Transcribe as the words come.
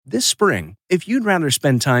This spring, if you'd rather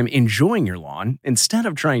spend time enjoying your lawn instead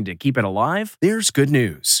of trying to keep it alive, there's good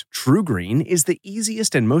news. TruGreen is the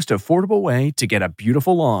easiest and most affordable way to get a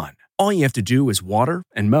beautiful lawn. All you have to do is water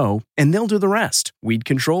and mow, and they'll do the rest. Weed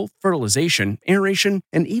control, fertilization, aeration,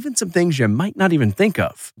 and even some things you might not even think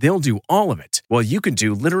of. They'll do all of it, while you can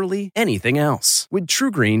do literally anything else. With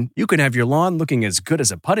TruGreen, you can have your lawn looking as good as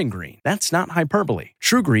a putting green. That's not hyperbole.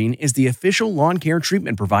 TruGreen is the official lawn care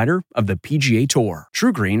treatment provider of the PGA Tour.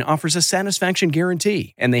 TruGreen offers a satisfaction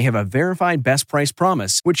guarantee, and they have a verified best price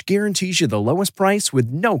promise, which guarantees you the lowest price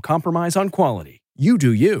with no compromise on quality. You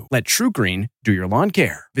do you. Let TruGreen do your lawn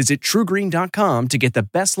care. Visit TruGreen.com to get the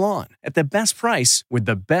best lawn at the best price with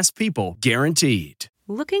the best people guaranteed.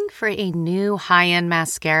 Looking for a new high-end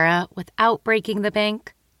mascara without breaking the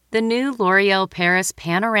bank? The new L'Oreal Paris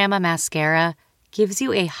Panorama Mascara gives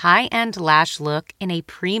you a high-end lash look in a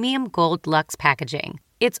premium gold luxe packaging.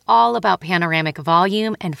 It's all about panoramic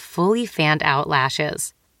volume and fully fanned-out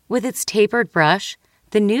lashes. With its tapered brush,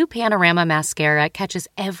 the new Panorama Mascara catches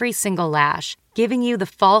every single lash, giving you the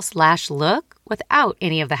false lash look without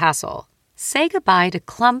any of the hassle. Say goodbye to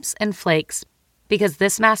clumps and flakes, because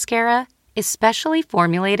this mascara is specially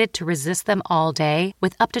formulated to resist them all day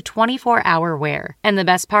with up to 24-hour wear. And the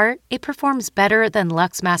best part? It performs better than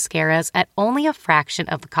Luxe mascaras at only a fraction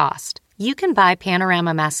of the cost. You can buy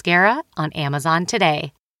Panorama Mascara on Amazon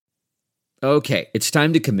today. Okay, it's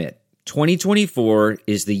time to commit. 2024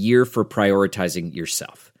 is the year for prioritizing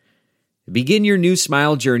yourself. Begin your new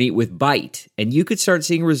smile journey with Byte, and you could start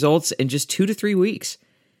seeing results in just 2 to 3 weeks.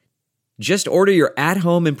 Just order your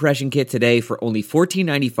at-home impression kit today for only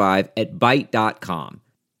 $14.95 at Byte.com.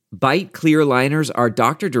 Byte clear liners are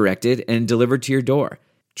doctor-directed and delivered to your door.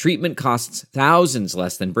 Treatment costs thousands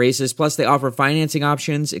less than braces, plus they offer financing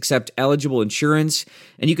options, accept eligible insurance,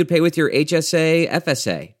 and you could pay with your HSA,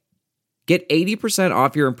 FSA. Get 80%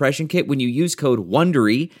 off your impression kit when you use code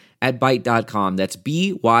WONDERY at Byte.com. That's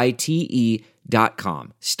BYTE.com.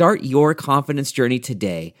 Start your confidence journey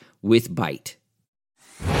today with Byte.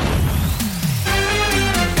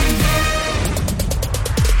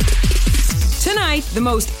 Tonight, the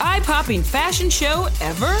most eye-popping fashion show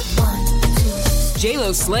ever.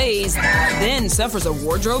 J-Lo slays, then suffers a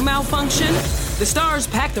wardrobe malfunction. The stars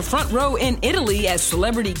pack the front row in Italy as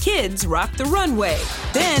celebrity kids rock the runway.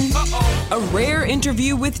 Then, a rare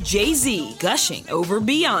interview with Jay-Z gushing over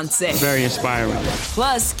Beyonce. Very inspiring.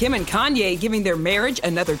 Plus, Kim and Kanye giving their marriage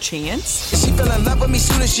another chance. She fell in love with me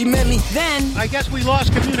soon as she met me. Then, I guess we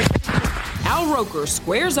lost communication. Al Roker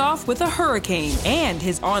squares off with a hurricane and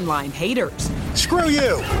his online haters. Screw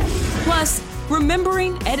you! Plus,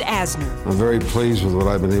 remembering Ed Asner. I'm very pleased with what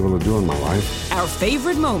I've been able to do in my life. Our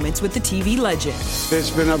favorite moments with the TV legend. It's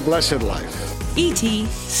been a blessed life. E.T.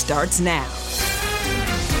 starts now.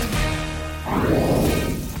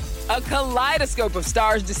 A kaleidoscope of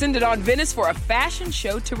stars descended on Venice for a fashion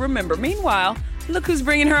show to remember. Meanwhile, look who's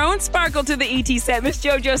bringing her own sparkle to the E.T. set. Miss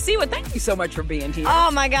JoJo Siwa, thank you so much for being here. Oh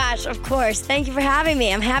my gosh, of course. Thank you for having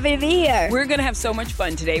me. I'm happy to be here. We're going to have so much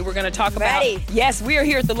fun today. We're going to talk about... Ready. Yes, we are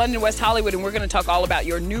here at the London West Hollywood, and we're going to talk all about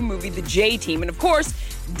your new movie, The J-Team. And of course,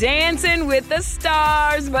 Dancing with the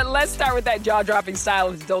Stars. But let's start with that jaw-dropping style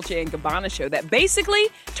of the Dolce & Gabbana show that basically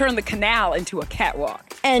turned the canal into a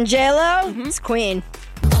catwalk. And J-Lo, it's queen.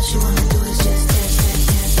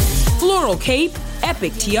 Floral cape,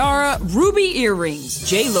 epic tiara, ruby earrings.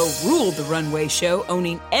 J-Lo ruled the runway show,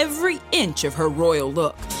 owning every inch of her royal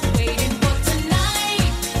look.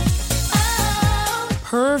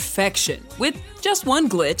 Perfection. With just one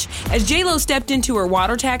glitch, as J-Lo stepped into her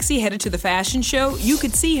water taxi headed to the fashion show, you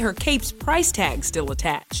could see her cape's price tag still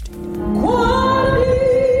attached.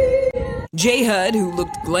 J-Hud, who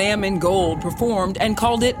looked glam in gold, performed and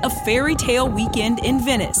called it a fairy tale weekend in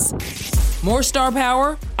Venice. More star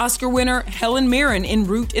power, Oscar winner Helen Mirren en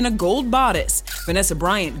route in a gold bodice, Vanessa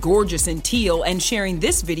Bryant gorgeous in teal and sharing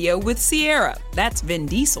this video with Ciara. That's Vin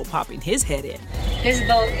Diesel popping his head in. This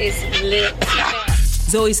dog is lit.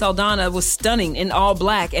 Zoe Saldana was stunning in all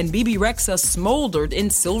black and Bebe Rexha smoldered in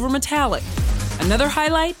silver metallic. Another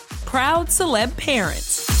highlight, proud celeb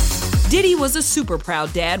parents. Diddy was a super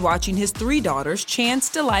proud dad watching his 3 daughters, Chance,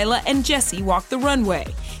 Delilah, and Jessie, walk the runway.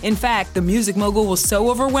 In fact, the music mogul was so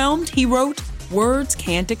overwhelmed, he wrote, "Words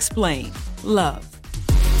can't explain. Love."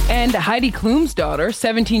 And Heidi Klum's daughter,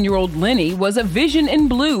 17-year-old Lenny, was a vision in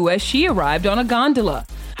blue as she arrived on a gondola.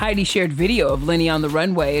 Heidi shared video of Lenny on the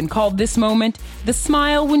runway and called this moment the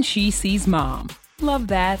smile when she sees mom. Love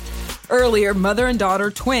that. Earlier, mother and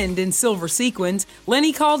daughter twinned in silver sequins.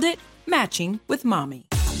 Lenny called it matching with mommy.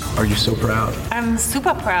 Are you so proud? I'm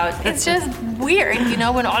super proud. It's just weird,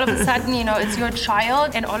 when all of a sudden, it's your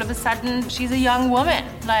child and all of a sudden she's a young woman,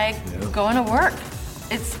 going to work.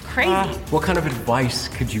 It's crazy. What kind of advice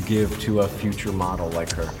could you give to a future model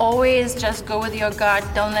like her? Always just go with your gut.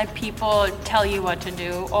 Don't let people tell you what to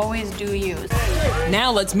do. Always do you.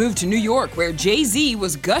 Now let's move to New York, where Jay-Z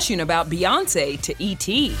was gushing about Beyoncé to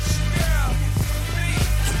E.T.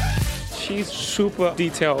 She's super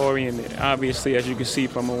detail-oriented, obviously, as you can see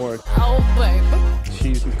from her work. Oh, baby.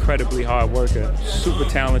 She's an incredibly hard worker, super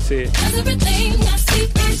talented,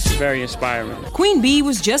 very inspiring. Queen Bee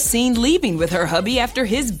was just seen leaving with her hubby after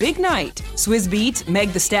his big night. Swizz Beatz,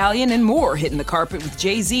 Meg Thee Stallion, and more hitting the carpet with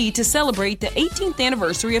Jay-Z to celebrate the 18th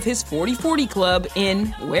anniversary of his 40/40 Club in,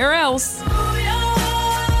 where else?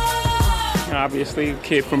 Obviously, a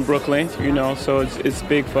kid from Brooklyn, so it's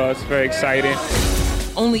big for us, very exciting.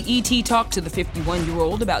 Only E.T. talked to the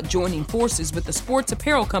 51-year-old about joining forces with the sports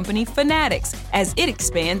apparel company Fanatics as it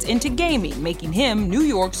expands into gaming, making him New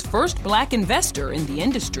York's first black investor in the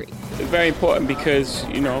industry. It's very important because,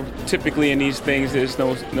 typically in these things there's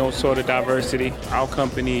no sort of diversity. Our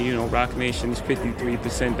company, Roc Nation, is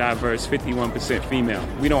 53% diverse, 51% female.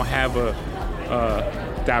 We don't have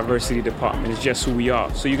a diversity department. It's just who we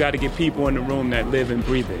are. So you got to get people in the room that live and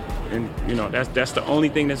breathe it. And, that's the only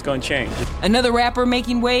thing that's going to change. Another rapper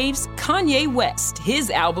making waves, Kanye West. His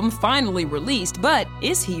album finally released, but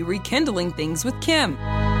is he rekindling things with Kim?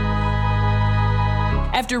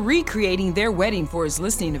 After recreating their wedding for his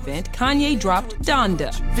listening event, Kanye dropped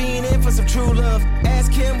Donda. For some true love.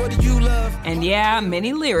 Ask him, what do you love? And yeah,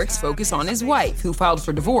 many lyrics focus on his wife, who filed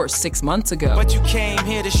for divorce 6 months ago. But you came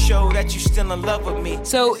here to show that you still in love with me.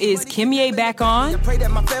 So is Kimye back on? I pray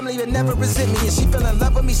that my family would never resent me, and she fell in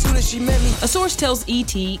love with me soon as she met me. A source tells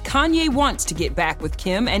E.T. Kanye wants to get back with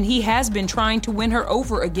Kim, and he has been trying to win her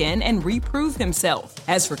over again and reprove himself.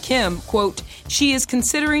 As for Kim, quote, she is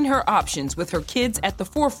considering her options with her kids at the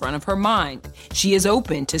forefront of her mind. She is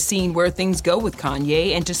open to seeing where things go with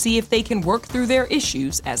Kanye and to see if they can work through their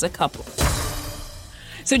issues as a couple.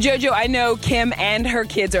 So JoJo, I know Kim and her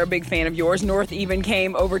kids are a big fan of yours. North even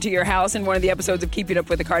came over to your house in one of the episodes of Keeping Up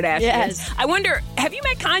with the Kardashians. Yes. I wonder, have you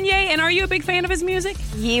met Kanye and are you a big fan of his music?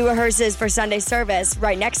 He rehearses for Sunday service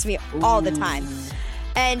right next to me all the time.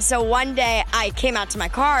 And so one day I came out to my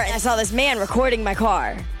car and I saw this man recording my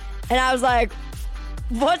car. And I was like,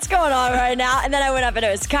 what's going on right now? And then I went up and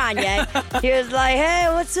it was Kanye. He was like, hey,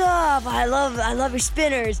 what's up? I love your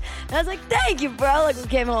spinners. And I was like, thank you, bro. We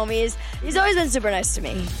came home. He's always been super nice to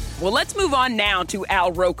me. Well, let's move on now to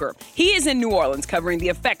Al Roker. He is in New Orleans covering the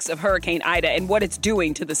effects of Hurricane Ida and what it's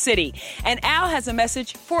doing to the city. And Al has a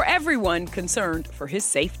message for everyone concerned for his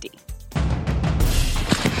safety.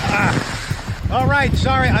 All right,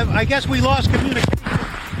 sorry. I guess we lost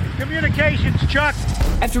communications, Chuck.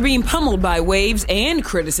 After being pummeled by waves and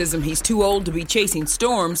criticism he's too old to be chasing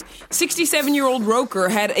storms, 67-year-old Roker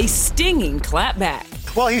had a stinging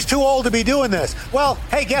clapback. Well, he's too old to be doing this. Well,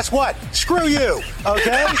 hey, guess what? Screw you,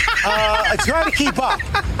 okay? Try to keep up.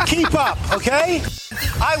 Keep up, okay?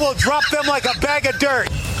 I will drop them like a bag of dirt.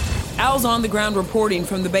 Al's on-the-ground reporting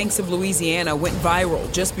from the banks of Louisiana went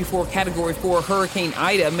viral just before Category 4 Hurricane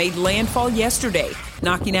Ida made landfall yesterday,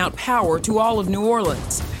 knocking out power to all of New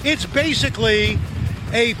Orleans. It's basically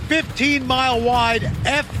a 15-mile-wide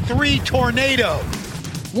F3 tornado.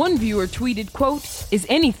 One viewer tweeted, quote, is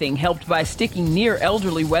anything helped by sticking near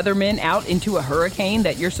elderly weathermen out into a hurricane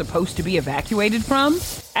that you're supposed to be evacuated from?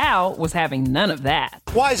 Al was having none of that.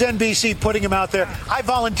 Why is NBC putting him out there? I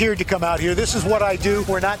volunteered to come out here. This is what I do.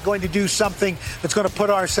 We're not going to do something that's going to put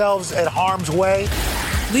ourselves at harm's way.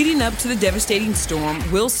 Leading up to the devastating storm,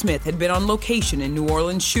 Will Smith had been on location in New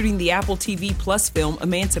Orleans shooting the Apple TV Plus film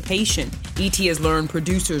Emancipation. E.T. has learned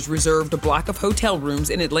producers reserved a block of hotel rooms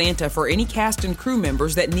in Atlanta for any cast and crew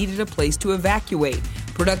members that needed a place to evacuate.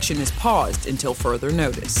 Production is paused until further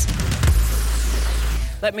notice.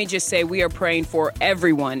 Let me just say we are praying for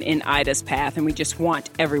everyone in Ida's path, and we just want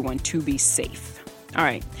everyone to be safe. All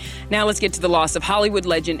right, now let's get to the loss of Hollywood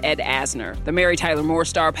legend Ed Asner. The Mary Tyler Moore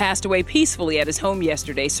star passed away peacefully at his home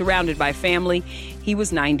yesterday, surrounded by family. He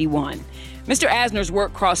was 91. Mr. Asner's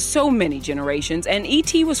work crossed so many generations, and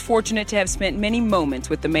E.T. was fortunate to have spent many moments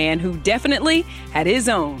with the man who definitely had his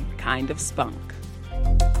own kind of spunk.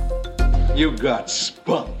 You got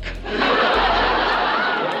spunk.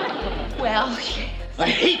 Well, I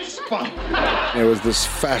hate spunk. It was the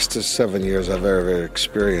fastest 7 years I've ever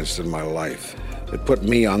experienced in my life. It put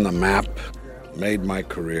me on the map, made my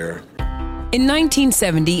career. In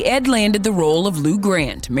 1970, Ed landed the role of Lou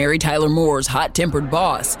Grant, Mary Tyler Moore's hot-tempered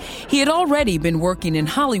boss. He had already been working in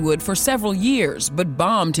Hollywood for several years, but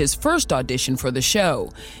bombed his first audition for the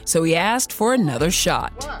show. So he asked for another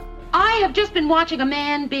shot. I have just been watching a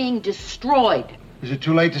man being destroyed. Is it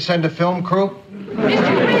too late to send a film crew? Mr.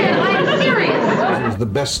 Grant, I am serious. It was the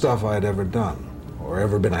best stuff I had ever done or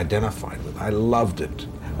ever been identified with. I loved it.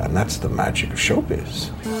 And that's the magic of showbiz.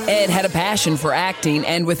 Ed had a passion for acting,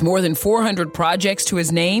 and with more than 400 projects to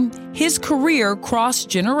his name, his career crossed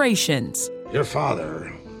generations. Your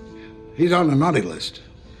father, he's on the naughty list.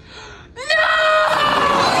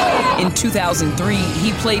 No! In 2003,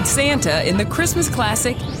 he played Santa in the Christmas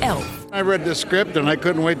classic Elf. I read the script and I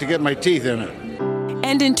couldn't wait to get my teeth in it.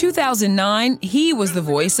 And in 2009, he was the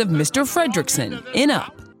voice of Mr. Fredrickson in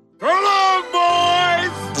Up. Hello,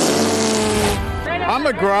 boys! I'm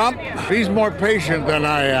a grump. He's more patient than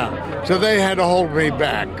I am, so they had to hold me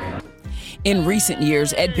back. In recent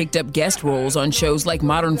years, Ed picked up guest roles on shows like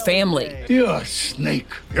Modern Family. You're a snake.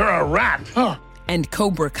 You're a rat. Huh? And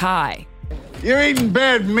Cobra Kai. You're eating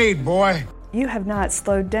bad meat, boy. You have not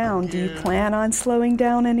slowed down. Do you plan on slowing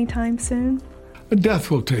down anytime soon? Death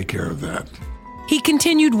will take care of that. He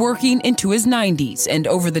continued working into his 90s, and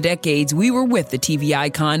over the decades, we were with the TV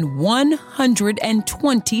icon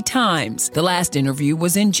 120 times. The last interview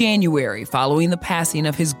was in January, following the passing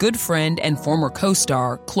of his good friend and former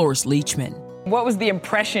co-star, Cloris Leachman. What was the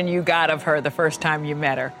impression you got of her the first time you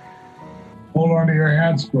met her? Hold on to your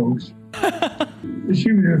hats, folks.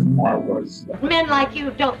 She was just marvelous. Men like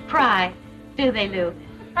you don't cry, do they, Lou?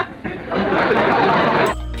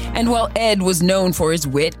 And while Ed was known for his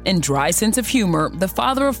wit and dry sense of humor, the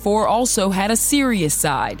father of four also had a serious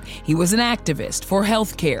side. He was an activist for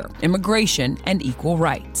health care, immigration, and equal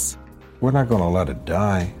rights. We're not going to let it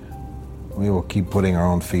die. We will keep putting our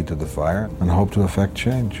own feet to the fire and hope to effect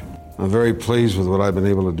change. I'm very pleased with what I've been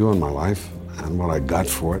able to do in my life and what I got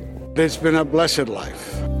for it. It's been a blessed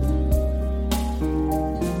life.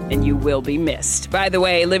 And you will be missed. By the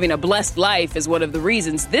way, living a blessed life is one of the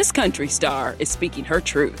reasons this country star is speaking her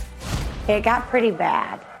truth. It got pretty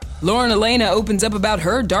bad. Lauren Elena opens up about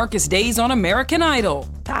her darkest days on American Idol.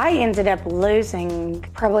 I ended up losing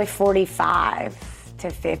probably 45 to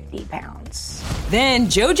 50 pounds. Then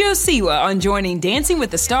JoJo Siwa on joining Dancing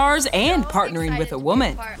with the Stars and partnering with a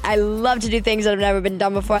woman. I love to do things that have never been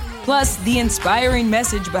done before. Plus, the inspiring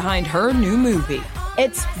message behind her new movie.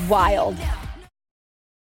 It's wild.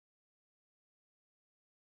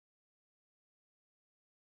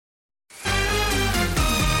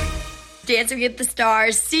 Dancing with the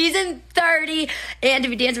Stars, season 30. And to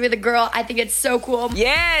be dancing with a girl, I think it's so cool.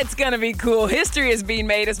 Yeah, it's gonna be cool. History is being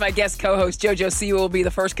made as my guest co-host JoJo Siwa will be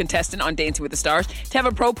the first contestant on Dancing with the Stars to have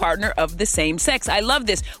a pro partner of the same sex. I love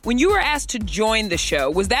this. When you were asked to join the show,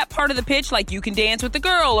 was that part of the pitch, like you can dance with the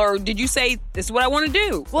girl, or did you say, this is what I want to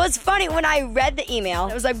do? Well, it's funny, when I read the email,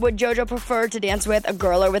 it was like, would JoJo prefer to dance with a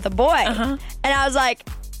girl or with a boy? And I was like,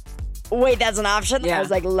 wait, that's an option? Yeah. I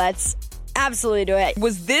was like, let's absolutely do it.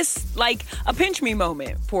 Was this like a pinch me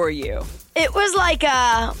moment for you? It was like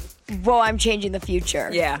whoa, I'm changing the future.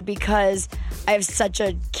 Yeah. Because I have such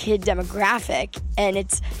a kid demographic, and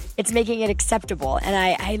it's making it acceptable, and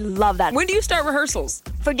I love that. When do you start rehearsals?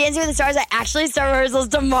 For Dancing with the Stars, I actually start rehearsals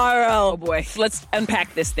tomorrow. Oh boy. Let's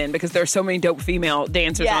unpack this then, because there are so many dope female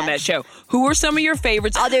dancers on that show. Who are some of your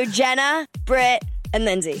favorites? I'll do Jenna, Britt, and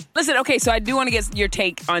Lindsay. Listen, okay, so I do want to get your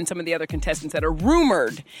take on some of the other contestants that are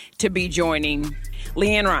rumored to be joining.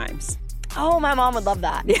 LeAnn Rimes. Oh, my mom would love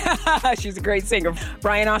that. Yeah, she's a great singer.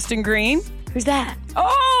 Brian Austin Green. Who's that?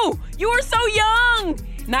 Oh, you are so young.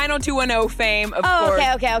 90210 fame, of course.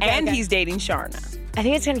 Okay. And he's dating Sharna. I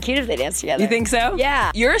think it's kind of cute if they dance together. You think so?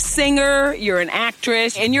 Yeah. You're a singer, you're an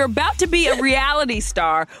actress, and you're about to be a reality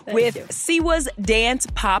star with Siwa's Dance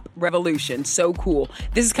Pop Revolution. So cool.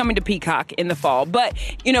 This is coming to Peacock in the fall. But,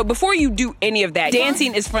 you know, before you do any of that,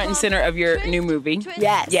 dancing is front and center of your new movie.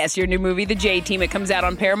 Yes. Yes, your new movie, The J Team. It comes out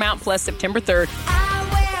on Paramount Plus September 3rd.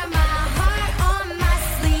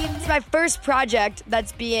 It's my first project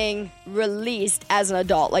that's being released as an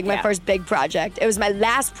adult, like my first big project. It was my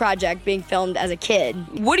last project being filmed as a kid.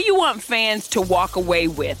 What do you want fans to walk away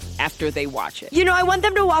with after they watch it? You know, I want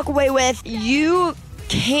them to walk away with, you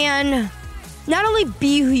can not only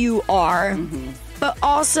be who you are, but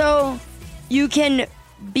also you can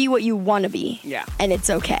be what you want to be. Yeah. And it's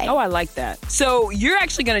okay. Oh, I like that. So you're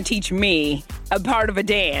actually going to teach me a part of a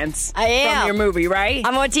dance I am. from your movie, right?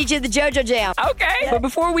 I'm going to teach you the JoJo Jam. Okay. Yeah. But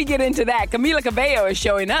before we get into that, Camila Cabello is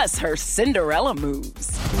showing us her Cinderella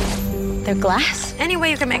moves. They're glass. Any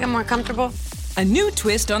way you can make them more comfortable? A new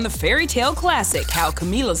twist on the fairy tale classic, how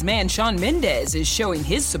Camila's man Shawn Mendes is showing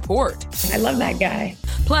his support. I love that guy.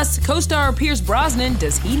 Plus, co-star Pierce Brosnan,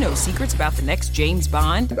 does he know secrets about the next James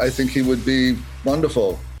Bond? I think he would be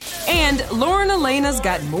wonderful. And Lauren Elena's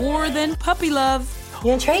got more than puppy love.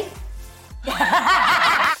 You want a treat?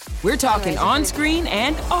 We're talking on-screen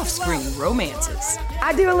and off-screen romances.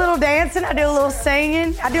 I do a little dancing, I do a little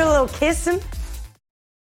singing, I do a little kissing.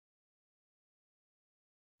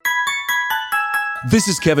 This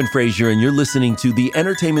is Kevin Frazier, and you're listening to the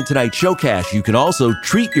Entertainment Tonight Showcast. You can also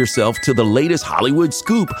treat yourself to the latest Hollywood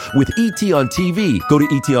scoop with ET on TV. Go to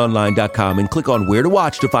etonline.com and click on where to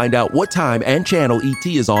watch to find out what time and channel ET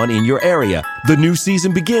is on in your area. The new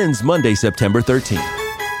season begins Monday, September 13th.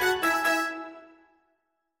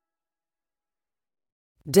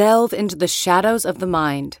 Delve into the shadows of the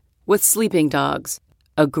mind with Sleeping Dogs,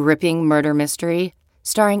 a gripping murder mystery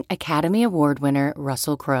starring Academy Award winner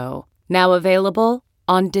Russell Crowe. Now available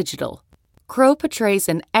on digital. Crowe portrays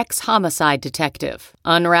an ex-homicide detective,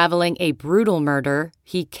 unraveling a brutal murder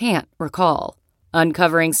he can't recall.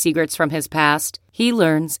 Uncovering secrets from his past, he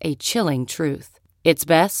learns a chilling truth. It's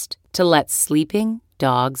best to let sleeping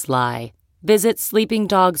dogs lie. Visit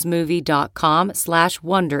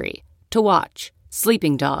sleepingdogsmovie.com/Wondery to watch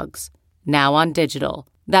Sleeping Dogs, now on digital.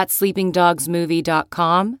 That's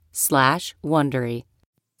sleepingdogsmovie.com/Wondery.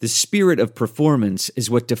 The spirit of performance is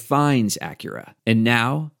what defines Acura, and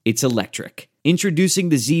now it's electric. Introducing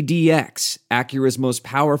the ZDX, Acura's most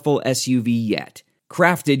powerful SUV yet.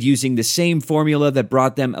 Crafted using the same formula that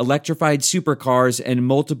brought them electrified supercars and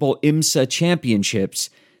multiple IMSA championships,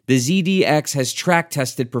 the ZDX has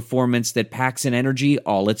track-tested performance that packs an energy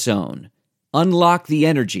all its own. Unlock the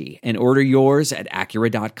energy and order yours at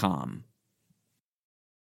Acura.com.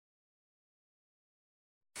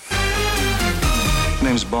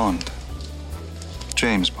 Name's Bond.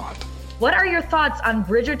 James Bond. What are your thoughts on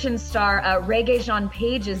Bridgerton star Regé-Jean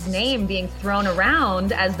Page's name being thrown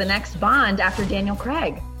around as the next Bond after Daniel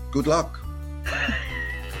Craig? Good luck.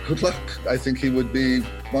 Good luck. I think he would be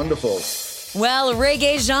wonderful. Well,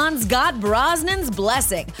 Regé-Jean's got Brosnan's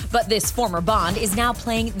blessing, but this former Bond is now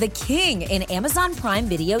playing the king in Amazon Prime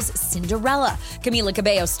Video's Cinderella. Camila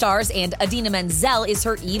Cabello stars, and Idina Menzel is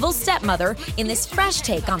her evil stepmother in this fresh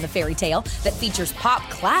take on the fairy tale that features pop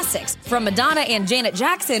classics from Madonna and Janet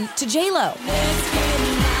Jackson to J-Lo.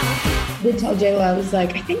 I did tell J-Lo, I was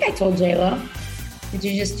like, I think I told J-Lo. Do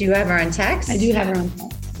you have her on text? I do have her on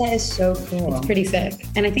text. That is so cool. It's pretty sick.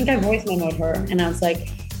 And I think I voice memoed her, and I was like,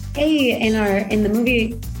 hey, in the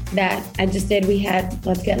movie that I just did, we had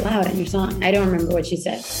Let's Get Loud in your song. I don't remember what she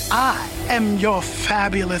said. I am your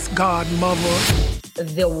fabulous godmother.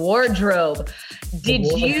 The wardrobe. Did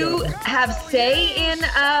you have say in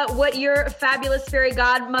what your fabulous fairy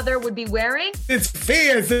godmother would be wearing? It's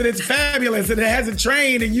fierce and it's fabulous and it has a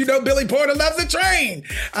train, and you know Billy Porter loves a train.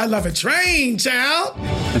 I love a train, child.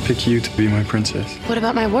 I pick you to be my princess. What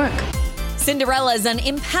about my work? Cinderella is an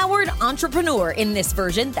empowered entrepreneur in this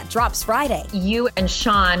version that drops Friday. You and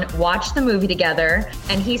Shawn watched the movie together,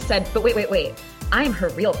 and he said, but wait, I'm her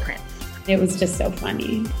real prince. It was just so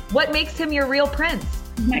funny. What makes him your real prince?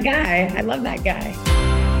 My guy. I love that guy.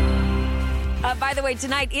 By the way,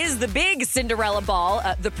 tonight is the big Cinderella Ball,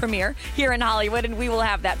 the premiere here in Hollywood, and we will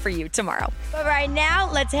have that for you tomorrow. But right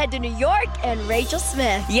now, let's head to New York and Rachel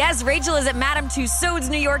Smith. Yes, Rachel is at Madame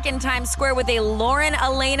Tussauds, New York in Times Square with a Lauren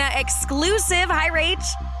Elena exclusive. Hi, Rach.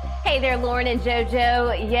 Hey there, Lauren and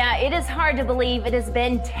JoJo. Yeah, it is hard to believe it has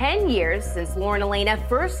been 10 years since Lauren Elena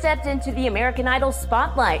first stepped into the American Idol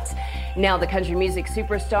spotlight. Now the country music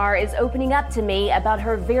superstar is opening up to me about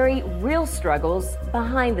her very real struggles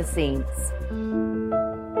behind the scenes.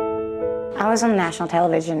 I was on national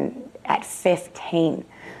television at 15,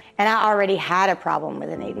 and I already had a problem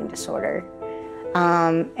with an eating disorder.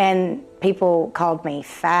 And people called me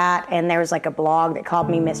fat, and there was like a blog that called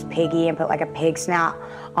me Miss Piggy and put like a pig snout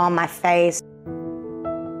on my face.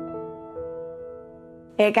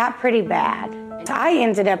 It got pretty bad. So I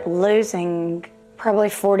ended up losing probably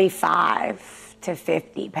 45 to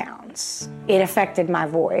 50 pounds. It affected my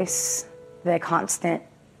voice, the constant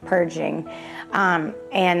purging,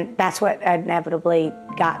 and that's what inevitably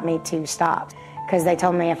got me to stop, because they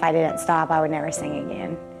told me if I didn't stop, I would never sing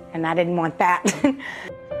again, and I didn't want that.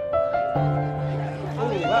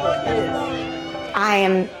 I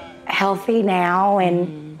am healthy now,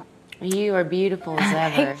 and you are beautiful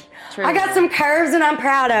as ever. I got some curves, and I'm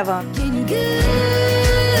proud of them.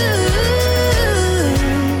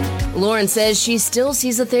 Lauren says she still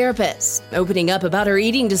sees a therapist, opening up about her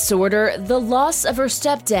eating disorder, the loss of her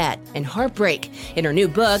stepdad, and heartbreak in her new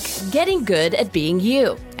book, Getting Good at Being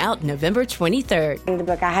You, out November 23rd. In the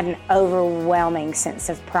book, I had an overwhelming sense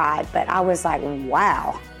of pride, but I was like,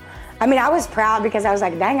 wow. I mean, I was proud because I was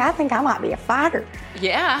like, dang, I think I might be a fighter.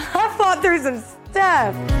 Yeah. I fought through some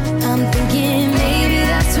stuff. I'm thinking maybe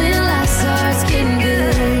that's when life starts getting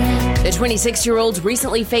good. The 26-year-old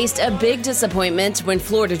recently faced a big disappointment when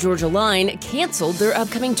Florida Georgia Line canceled their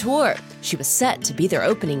upcoming tour. She was set to be their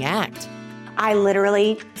opening act. I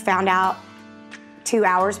literally found out 2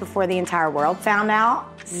 hours before the entire world found out.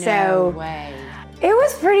 No way. It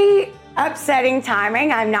was pretty upsetting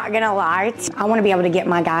timing, I'm not gonna lie. I want to be able to get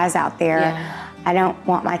my guys out there. Yeah. I don't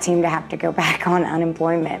want my team to have to go back on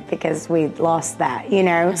unemployment because we lost that, you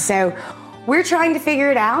know? So we're trying to figure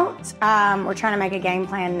it out. We're trying to make a game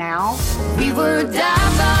plan now. We were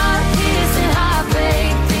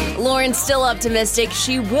Lauren's still optimistic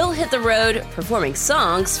she will hit the road performing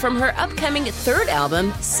songs from her upcoming third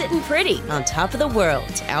album, Sittin' Pretty, On Top of the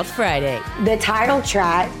World, out Friday. The title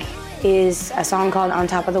track is a song called On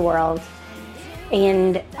Top of the World,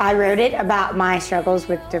 and I wrote it about my struggles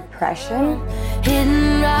with depression.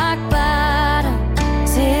 Hitting rock bottom,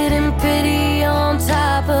 sitting pretty on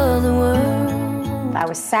top of the world. I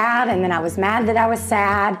was sad, and then I was mad that I was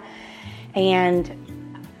sad, and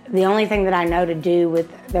the only thing that I know to do with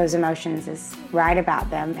those emotions is write about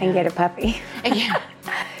them and get a puppy. Yeah.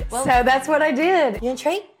 Well, so that's what I did. You want a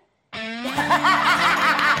treat?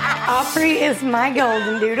 Aubrey is my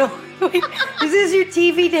golden doodle. This is your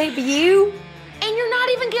TV debut? And you're not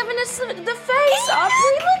even giving us the face,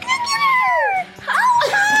 Aubrey. Look at her. Oh.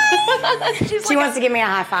 She wants to give me a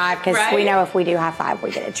high five because we know if we do high five, we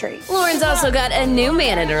get a treat. Lauren's also got a new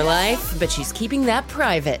man in her life, but she's keeping that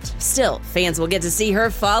private. Still, fans will get to see her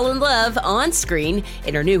fall in love on screen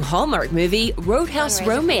in her new Hallmark movie, Roadhouse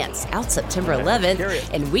Romance, out September 11th,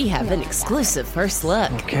 and we have an exclusive first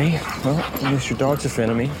look. Okay, well, at least your dog's a fan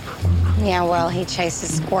of me. Yeah, well, he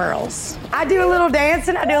chases squirrels. I do a little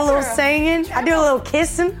dancing, I do a little singing, I do a little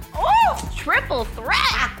kissing. Oh, triple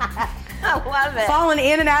threat. I love it. Falling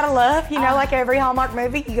in and out of love, you know, like every Hallmark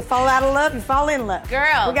movie. You can fall out of love, you fall in love.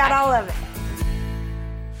 Girl. We got all of it.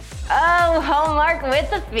 Oh, Hallmark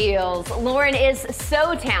with the feels. Lauren is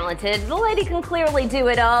so talented. The lady can clearly do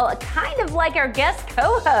it all, kind of like our guest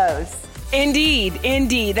co-host. Indeed,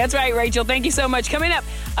 indeed. That's right, Rachel. Thank you so much. Coming up,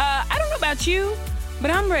 I don't know about you,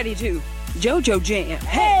 but I'm ready to JoJo Jam.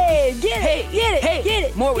 Hey, get it, get it, hey. get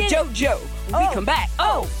it. More get with JoJo when we come back.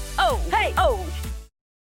 Hey.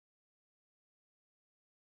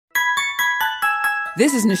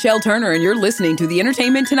 This is Nichelle Turner, and you're listening to the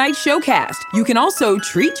Entertainment Tonight Showcast. You can also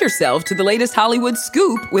treat yourself to the latest Hollywood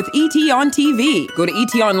scoop with ET on TV. Go to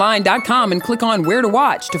etonline.com and click on Where to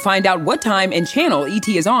Watch to find out what time and channel ET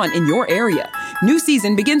is on in your area. New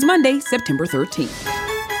season begins Monday, September 13th.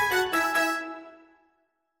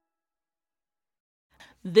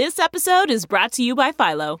 This episode is brought to you by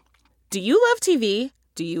Philo. Do you love TV?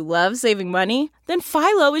 Do you love saving money? Then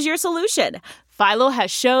Philo is your solution. Philo has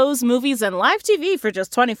shows, movies, and live TV for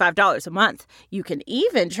just $25 a month. You can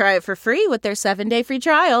even try it for free with their 7-day free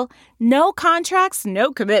trial. No contracts,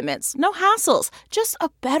 no commitments, no hassles. Just a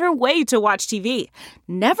better way to watch TV.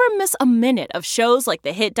 Never miss a minute of shows like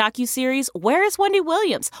the hit docuseries Where is Wendy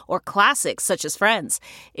Williams? Or classics such as Friends.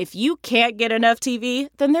 If you can't get enough TV,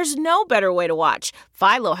 then there's no better way to watch.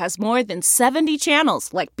 Philo has more than 70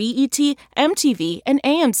 channels like BET, MTV, and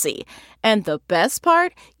AMC. And the best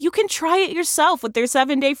part? You can try it yourself with their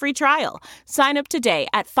 7-day free trial. Sign up today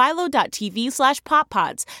at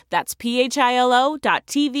philo.tv/poppods. That's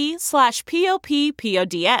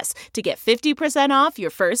philo.tv/POPPODS to get 50% off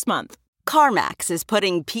your first month. CarMax is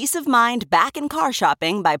putting peace of mind back in car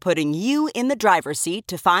shopping by putting you in the driver's seat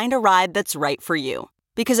to find a ride that's right for you.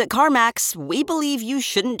 Because at CarMax, we believe you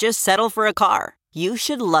shouldn't just settle for a car. You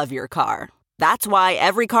should love your car. That's why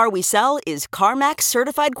every car we sell is CarMax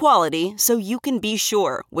certified quality, so you can be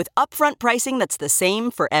sure with upfront pricing that's the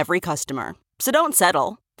same for every customer. So don't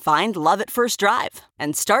settle. Find love at first drive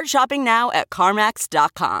and start shopping now at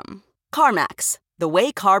CarMax.com. CarMax, the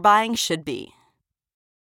way car buying should be.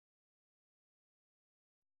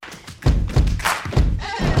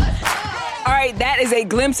 All right, that is a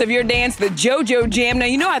glimpse of your dance, the JoJo Jam. Now,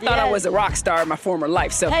 you know I thought I was a rock star in my former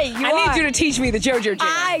life, so I need you to teach me the JoJo Jam.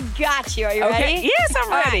 I got you. Are you Okay. ready? Yes,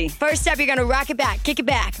 I'm ready. Right. First step, you're going to rock it back, kick it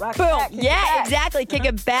back. Rock it Boom. back, kick it back. Exactly. Kick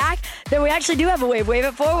it back. Then we actually do have a wave. Wave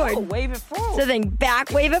it forward. Oh, wave it forward. So then back,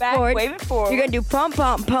 wave it Back, forward. wave it forward. You're going to do pump,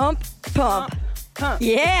 pump, pump, pump. Pump.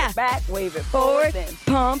 Yeah. Back, wave it Forward, then.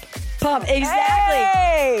 pump, pump. Exactly.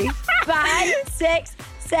 Hey! 5, 6,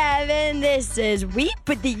 7. This is We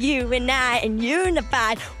Put the U and I in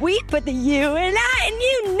Unified. We put the U and I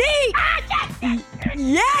in unique.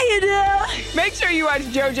 Yeah, you do. Make sure you watch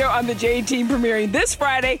JoJo on the J-Team premiering this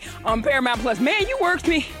Friday on Paramount Plus. Man, you worked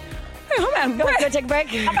me. I'm out of breath. Go take a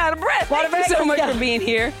break. I'm out of breath. Thank you so much for being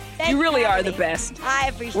here. You really are the best. I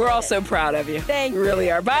appreciate it. We're all so proud of you. Thank you. We really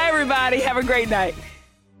are. Bye, everybody. Have a great night.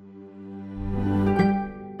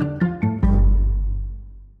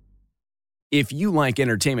 If you like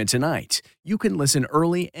Entertainment Tonight, you can listen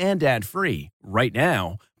early and ad-free right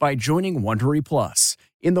now by joining Wondery Plus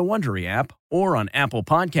in the Wondery app or on Apple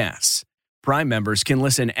Podcasts. Prime members can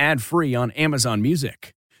listen ad-free on Amazon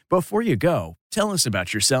Music. Before you go, tell us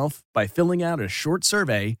about yourself by filling out a short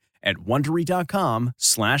survey at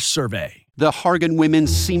Wondery.com/survey. The Hargan women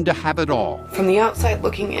seem to have it all. From the outside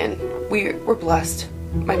looking in, we were blessed.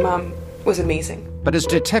 My mom was amazing. But as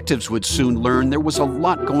detectives would soon learn, there was a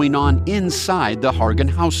lot going on inside the Hargan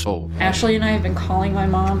household. Ashley and I have been calling my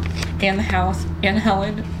mom and the house and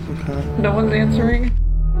Helen. No one's answering.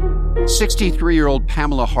 63-year-old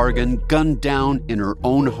Pamela Hargan gunned down in her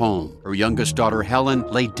own home. Her youngest daughter, Helen,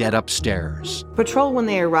 lay dead upstairs. Patrol, when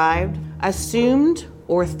they arrived, assumed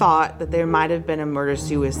or thought that there might have been a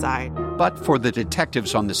murder-suicide. But for the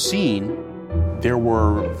detectives on the scene, there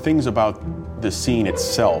were things about the scene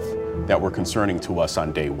itself that were concerning to us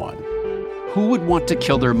on day one. Who would want to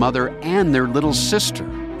kill their mother and their little sister?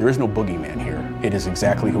 There is no boogeyman here. It is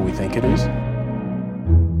exactly who we think it is.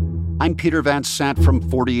 I'm Peter Van Sant from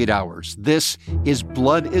 48 Hours. This is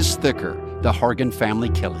Blood is Thicker, the Hargan family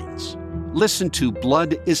killings. Listen to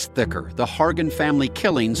Blood is Thicker, the Hargan family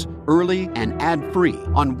killings, early and ad-free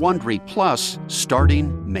on Wondery Plus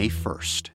starting May 1st.